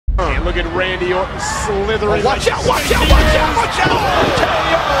Man, look at Randy Orton slithering. Watch out, watch out, watch out, watch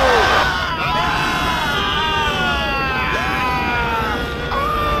out!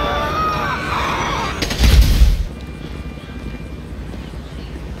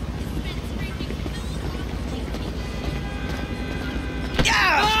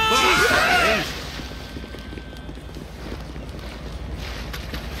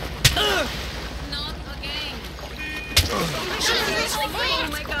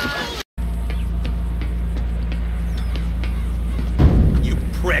 You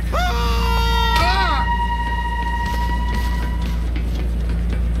prick!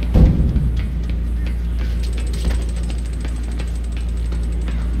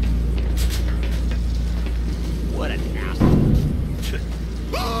 What an asshole!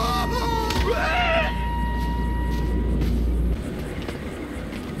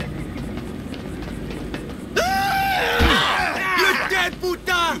 You're dead,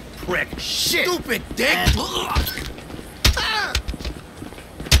 puta! Prick! Shit! Stupid dick!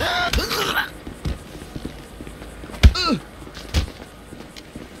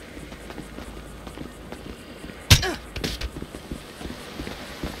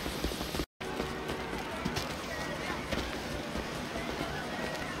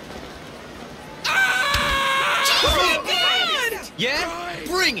 Yeah?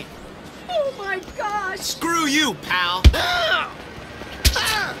 Bring it! Oh my gosh! Screw you, pal!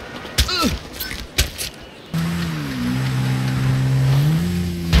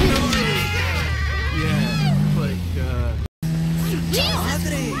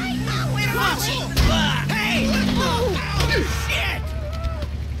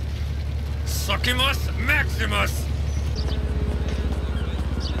 Suckimus Maximus!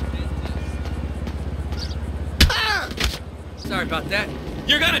 Sorry about that.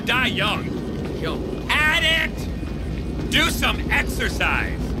 You're gonna die young. Yo. Addict! Do some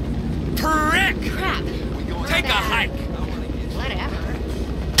exercise. Prick! Crap. Take a hike. Whatever.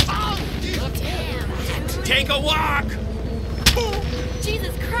 Oh, damn. Take a walk.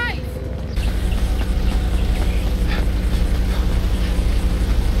 Jesus Christ.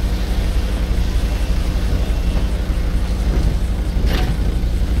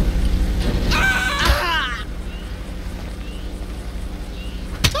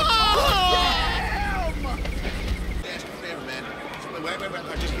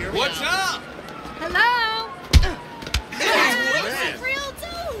 What's up? Hello? Hey, This is real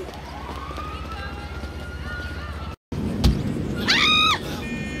too.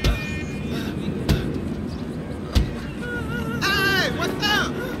 Hey, what's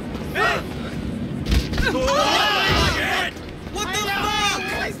up? Shit! What the fuck?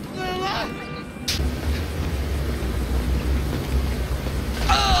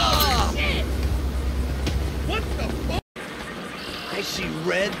 What the fuck? I see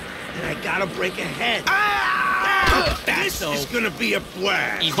red, and I gotta break ahead. This is gonna be a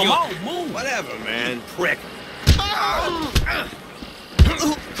blast. Come on, move! Whatever, man. Prick! My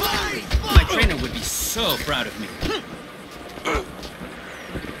My trainer would be so proud of me.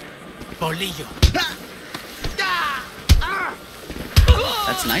 Bolillo.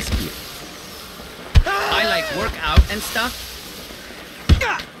 That's nice of you. I like workout and stuff.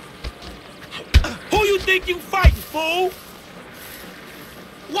 Who you think you fighting, fool?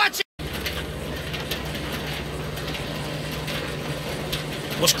 Watch it!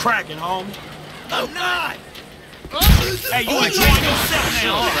 What's cracking, homie? Oh, not! Hey, you My enjoying trainer yourself so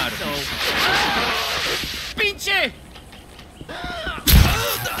now? proud of me. Pinche!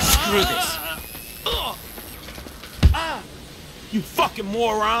 Screw this. You fucking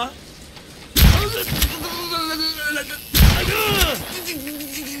moron!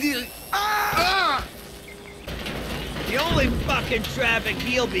 The only fucking traffic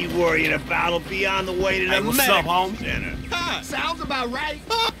he'll be worrying about will be on the way to the Hey, what's up, medical homie? center. Sounds about right.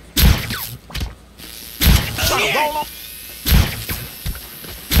 Trying to roll on?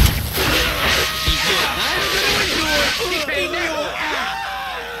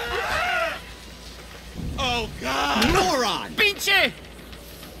 Oh, God. Moron! Pinche!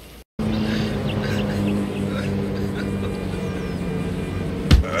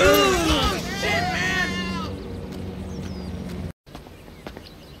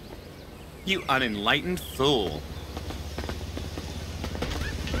 You unenlightened fool.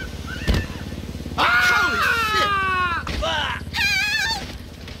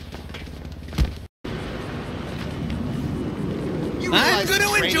 I'm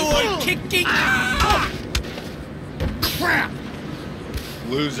gonna enjoy kicking. Crap!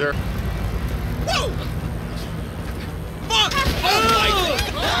 Loser. Whoa! Fuck! Oh, my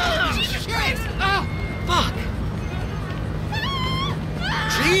God! Fuck!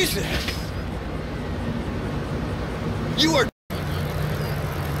 Jesus! You are...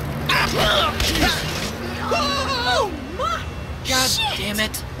 Oh my! God Shit. damn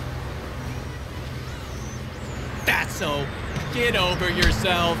it. That's so... Get over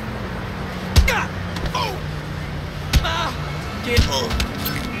yourself. Get...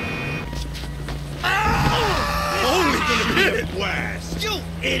 Holy shit! Blast! You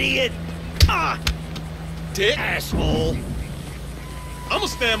idiot! Dick! Asshole! I'ma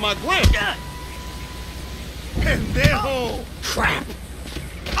stand my ground! Pendejo! Crap!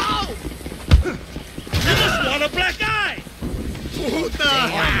 Oh! You just want a black eye! Puta!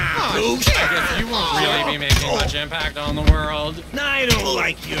 Douche! I guess you won't really be making much impact on the world. I don't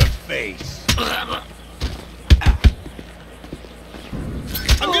like your face.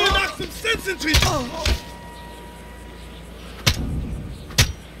 I'm gonna knock some sense into you!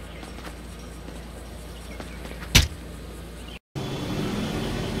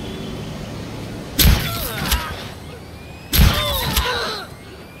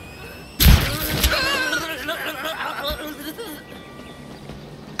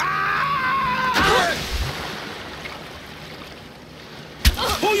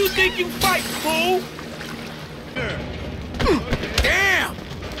 Who you think you fight, fool? Damn!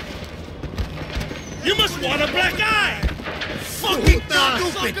 You must want a black eye! Fucking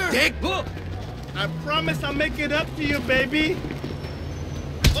stupid dick! I promise I'll make it up to you, baby.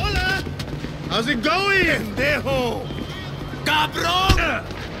 Hola! How's it going? Pendejo! Cabron!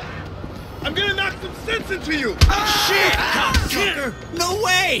 I'm gonna knock some sense into you! Shit! Cocksucker! No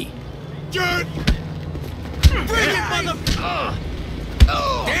way! Jerk! Bring it, mother...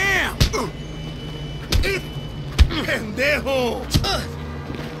 Damn! Pendejo!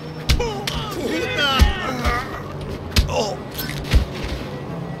 Puta! Oh!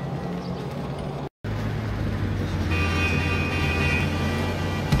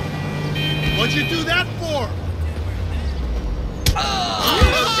 What'd you do that for?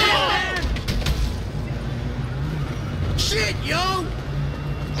 Shit, yo!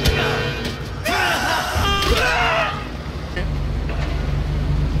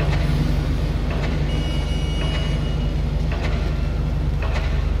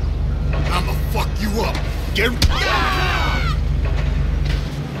 I'ma fuck you up. Get...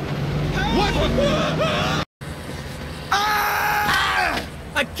 What?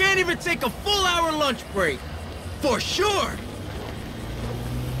 I can't even take a full hour lunch break. For sure.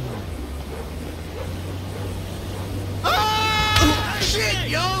 Shit,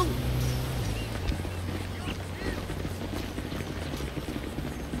 yo!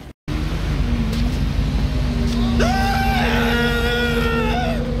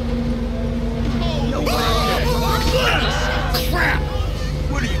 Crap!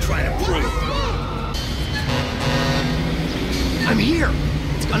 What are you trying to prove? I'm here.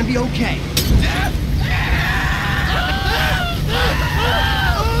 It's gonna be okay.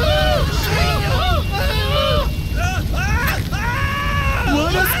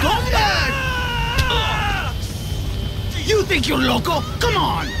 Let's go back! You think you're loco? Come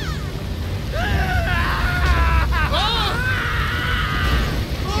on!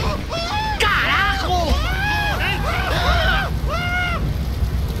 Carajo!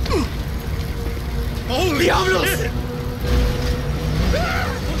 Holy Diablos!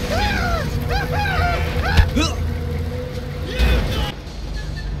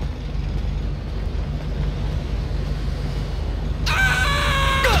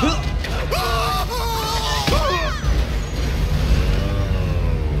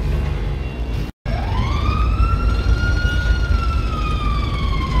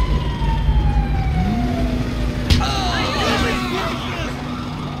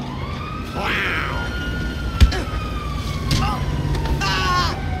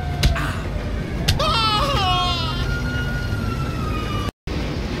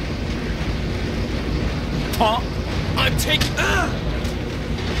 Punk. I'm taking...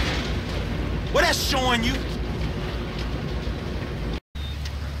 What that's showing you?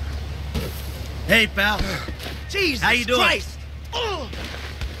 Hey, pal. Jesus How you doing? Christ.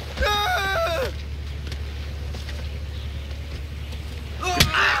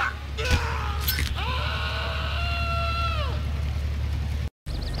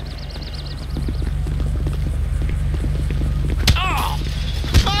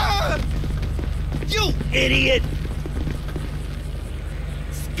 You idiot!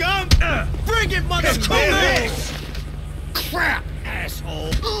 Scum! Bring it, motherfucker! Crap,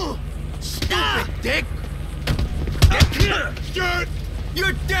 asshole! Stupid dick! Dirt!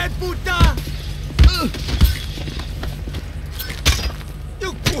 You're dead, puta!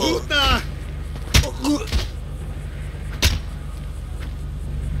 You puta!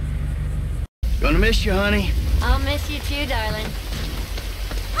 Gonna miss you, honey. I'll miss you too, darling.